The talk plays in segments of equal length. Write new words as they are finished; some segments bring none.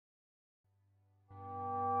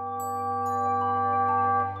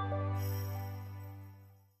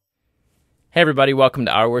Hey everybody, welcome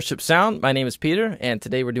to Our Worship Sound. My name is Peter, and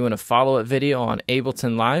today we're doing a follow-up video on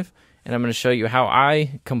Ableton Live, and I'm going to show you how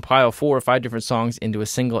I compile 4 or 5 different songs into a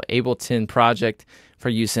single Ableton project for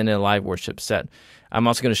use in a live worship set. I'm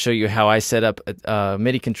also going to show you how I set up a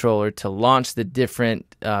MIDI controller to launch the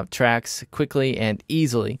different tracks quickly and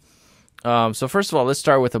easily. So first of all, let's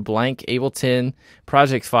start with a blank Ableton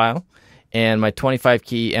project file and my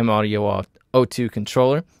 25-key M-Audio 02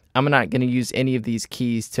 controller. I'm not going to use any of these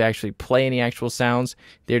keys to actually play any actual sounds.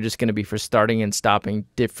 They're just going to be for starting and stopping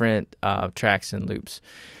different tracks and loops.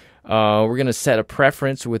 We're going to set a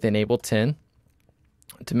preference within Ableton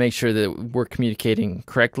to make sure that we're communicating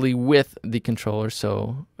correctly with the controller.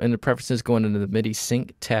 So in the preferences, go into the MIDI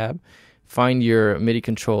sync tab, find your MIDI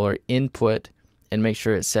controller input, and make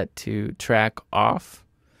sure it's set to track off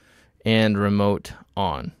and remote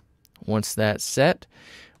on. Once that's set,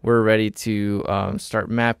 we're ready to start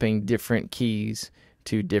mapping different keys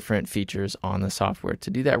to different features on the software. To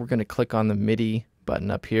do that, we're going to click on the MIDI button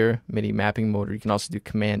up here, MIDI Mapping Mode. You can also do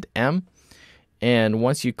Command M. And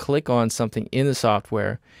once you click on something in the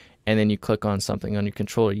software and then you click on something on your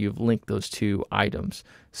controller, you've linked those two items.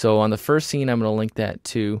 So on the first scene, I'm going to link that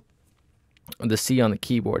to the C on the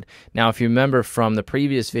keyboard. Now, if you remember from the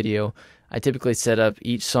previous video, I typically set up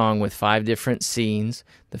each song with 5 different scenes.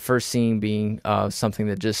 The first scene being something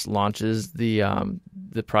that just launches the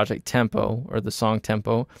project tempo or the song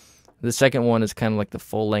tempo. The second one is kind of like the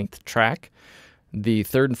full-length track. The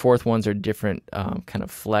third and fourth ones are different kind of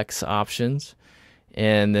flex options.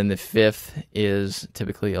 And then the fifth is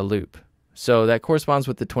typically a loop. So that corresponds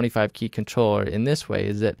with the 25-key controller in this way,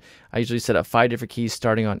 is that I usually set up 5 different keys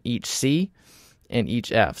starting on each C and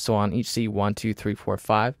each F. So on each C, 1, 2, 3, 4,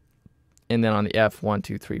 5. And then on the F, 1,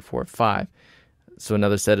 2, 3, 4, 5. So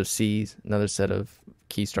another set of C's, another set of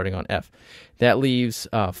keys starting on F. That leaves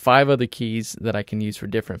 5 other keys that I can use for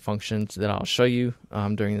different functions that I'll show you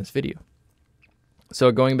during this video.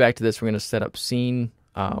 So going back to this, we're going to set up scene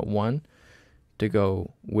 1 to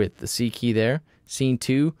go with the C key there. Scene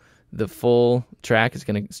 2, the full track is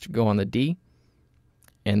going to go on the D.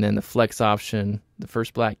 And then the flex option, the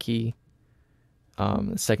first black key,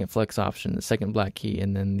 the second flex option, the second black key,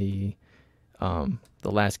 and then the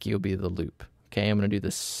last key will be the loop. Okay, I'm going to do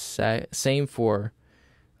the same for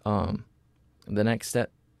the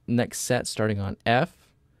next set starting on F,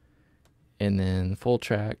 and then full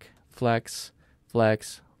track, flex,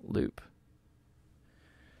 flex, loop.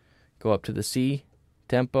 Go up to the C,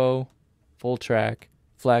 tempo, full track,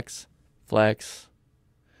 flex, flex,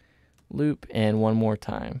 loop, and one more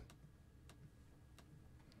time.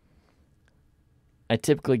 I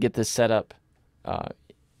typically get this set up.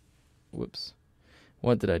 Whoops.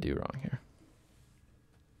 What did I do wrong here?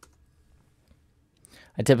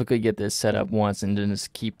 I typically get this set up once and then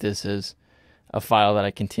just keep this as a file that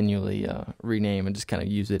I continually rename and just kind of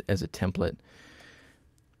use it as a template.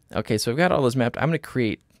 Okay, so I've got all those mapped. I'm going to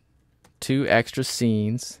create 2 extra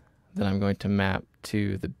scenes that I'm going to map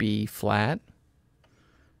to the B flat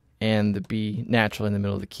and the B natural in the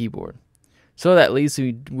middle of the keyboard. So that leaves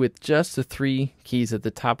me with just the 3 keys at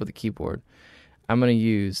the top of the keyboard. I'm going to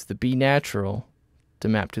use the B natural to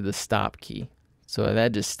map to the stop key. So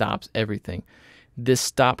that just stops everything. This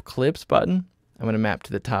stop clips button, I'm going to map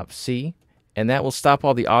to the top C, and that will stop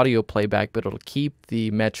all the audio playback, but it'll keep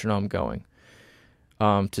the metronome going.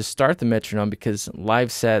 To start the metronome, because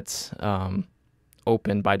live sets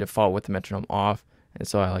open by default with the metronome off, and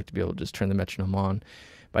so I like to be able to just turn the metronome on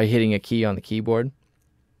by hitting a key on the keyboard.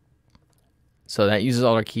 So that uses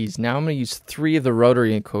all our keys. Now I'm going to use 3 of the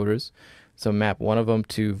rotary encoders. So map one of them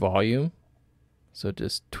to volume. So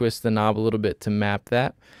just twist the knob a little bit to map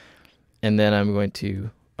that. And then I'm going to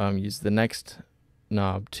use the next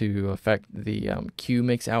knob to affect the Q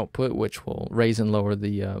mix output, which will raise and lower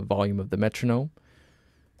the volume of the metronome.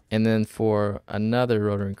 And then for another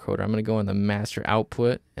rotary encoder, I'm going to go in the master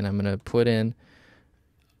output, and I'm going to put in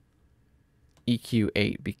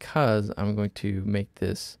EQ8 because I'm going to make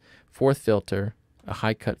this 4th filter a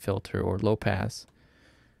high cut filter or low pass.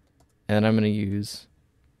 And then I'm going to use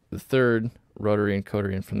the 3rd rotary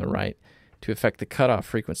encoder in from the right to affect the cutoff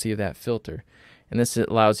frequency of that filter. And this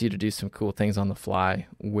allows you to do some cool things on the fly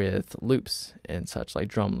with loops and such, like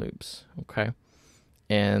drum loops. Okay.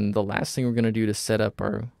 And the last thing we're going to do to set up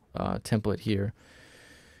our template here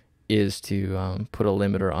is to put a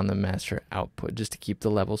limiter on the master output just to keep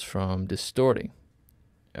the levels from distorting.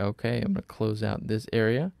 Okay, I'm going to close out this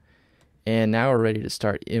area. And now we're ready to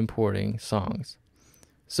start importing songs.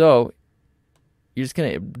 So you're just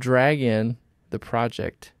going to drag in the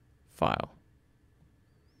project file.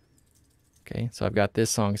 Okay, so I've got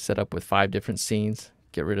this song set up with 5 different scenes.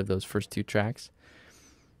 Get rid of those first 2 tracks.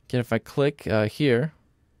 Okay, if I click here,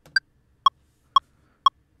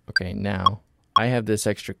 okay, now I have this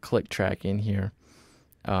extra click track in here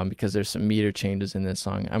because there's some meter changes in this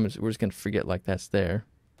song. We're just going to forget like that's there.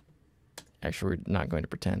 Actually, we're not going to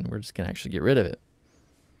pretend. We're just going to actually get rid of it.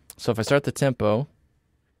 So if I start the tempo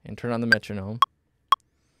and turn on the metronome,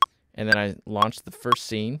 and then I launch the first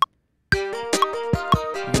scene, you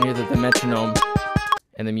can hear that the metronome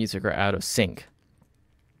and the music are out of sync.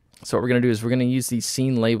 So what we're going to do is we're going to use these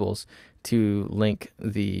scene labels to link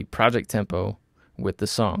the project tempo with the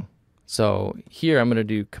song. So here I'm going to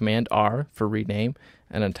do Command R for rename,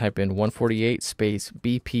 and then type in 148 space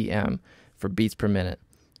BPM for beats per minute.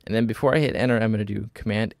 And then before I hit enter, I'm going to do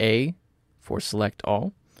Command A for select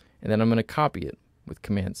all, and then I'm going to copy it with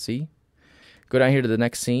Command C. Go down here to the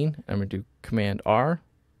next scene. I'm going to do Command R,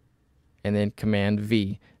 and then Command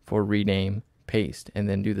V for rename, paste, and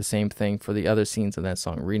then do the same thing for the other scenes of that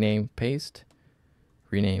song. Rename, paste,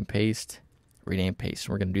 rename, paste, rename, paste.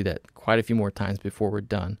 We're going to do that quite a few more times before we're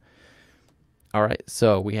done. All right,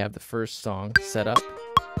 so we have the first song set up.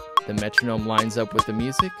 The metronome lines up with the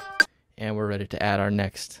music, and we're ready to add our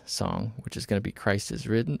next song, which is going to be Christ is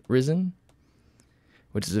Risen,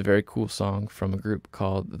 which is a very cool song from a group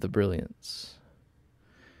called The Brilliance.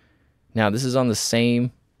 Now, this is on the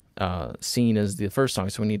same scene as the first song,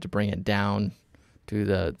 so we need to bring it down to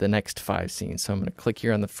the next 5 scenes. So I'm going to click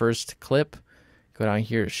here on the first clip, go down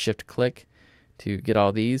here to shift click to get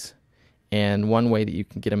all these, and one way that you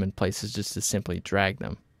can get them in place is just to simply drag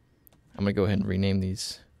them. I'm going to go ahead and rename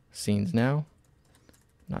these scenes now.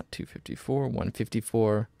 Not 254,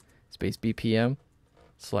 154 space BPM,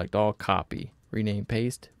 select all, copy, rename,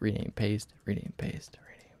 paste, rename, paste, rename, paste,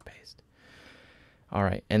 rename, paste. All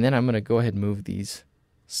right, and then I'm going to go ahead and move these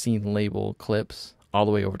scene label clips all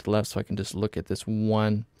the way over to the left so I can just look at this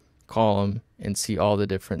one column and see all the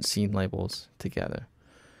different scene labels together.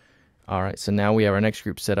 All right, so now we have our next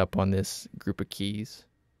group set up on this group of keys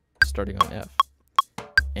starting on F.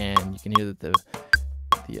 And you can hear that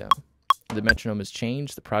the metronome has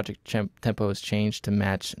changed, the project tempo has changed to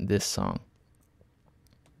match this song.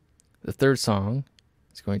 The third song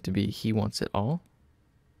is going to be He Wants It All.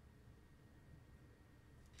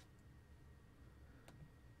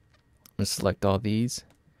 I'm going to select all these.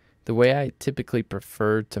 The way I typically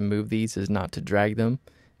prefer to move these is not to drag them,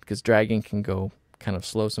 because dragging can go kind of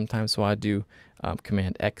slow sometimes, so I do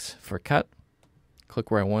Command X for cut,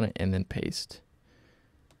 click where I want it, and then paste.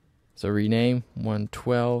 So rename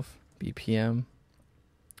 112 BPM,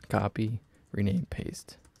 copy, rename,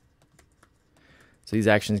 paste. So these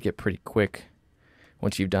actions get pretty quick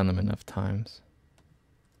once you've done them enough times.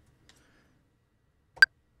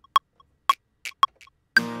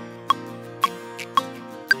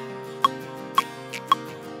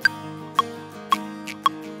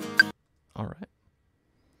 All right.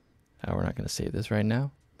 We're not going to save this right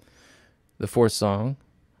now. The fourth song,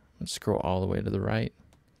 I'm going to scroll all the way to the right.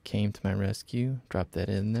 Came to my rescue, drop that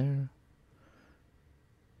in there.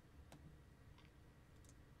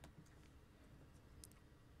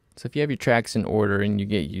 So if you have your tracks in order and you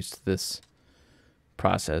get used to this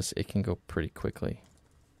process, it can go pretty quickly.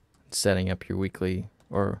 Setting up your weekly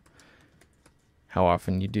or how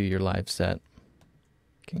often you do your live set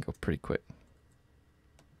can go pretty quick.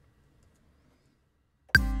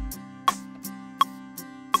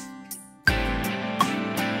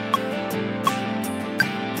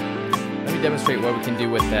 Demonstrate what we can do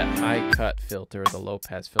with that high cut filter, the low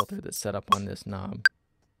pass filter that's set up on this knob.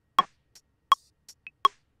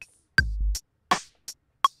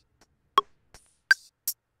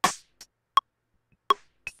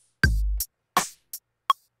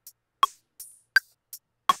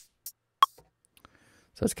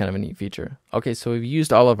 So that's kind of a neat feature. Okay, so we've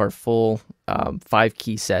used all of our full 5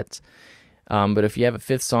 key sets, but if you have a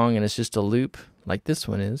 5th song and it's just a loop like this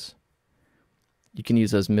one is, you can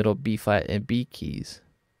use those middle B flat and B keys.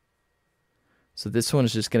 So this one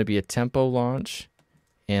is just going to be a tempo launch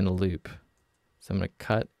and a loop. So I'm going to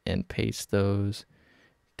cut and paste those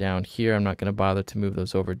down here. I'm not going to bother to move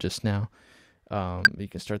those over just now. You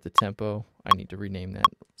can start the tempo. I need to rename that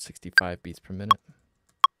 65 beats per minute.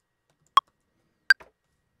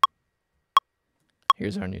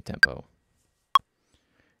 Here's our new tempo.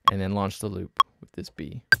 And then launch the loop with this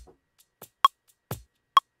B.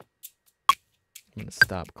 I'm going to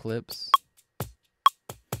stop clips.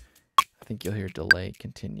 I think you'll hear delay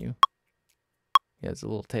continue. Yeah, there's a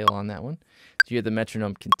little tail on that one. So you hear the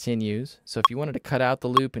metronome continues. So if you wanted to cut out the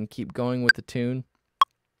loop and keep going with the tune,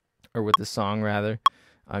 or with the song rather,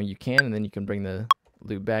 you can, and then you can bring the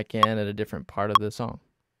loop back in at a different part of the song.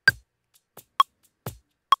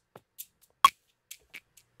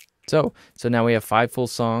 So now we have 5 full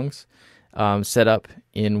songs set up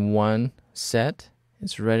in one set.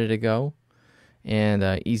 It's ready to go and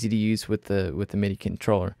easy to use with the MIDI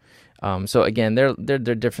controller. So again, there are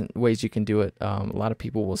different ways you can do it. A lot of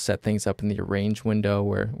people will set things up in the arrange window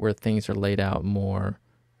where things are laid out more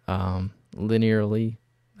linearly.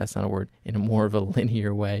 That's not a word. In a more of a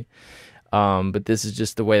linear way. But this is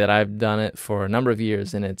just the way that I've done it for a number of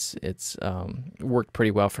years, and it's worked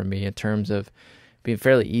pretty well for me in terms of being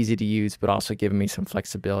fairly easy to use, but also giving me some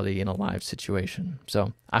flexibility in a live situation.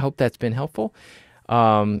 So I hope that's been helpful.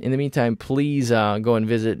 In the meantime, please go and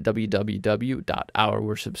visit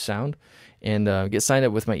www.OurWorshipSound and get signed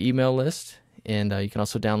up with my email list. And you can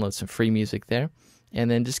also download some free music there. And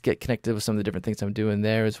then just get connected with some of the different things I'm doing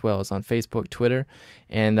there, as well as on Facebook, Twitter,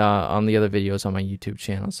 and on the other videos on my YouTube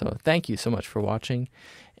channel. So thank you so much for watching,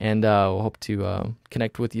 and we'll hope to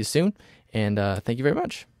connect with you soon. And thank you very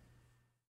much.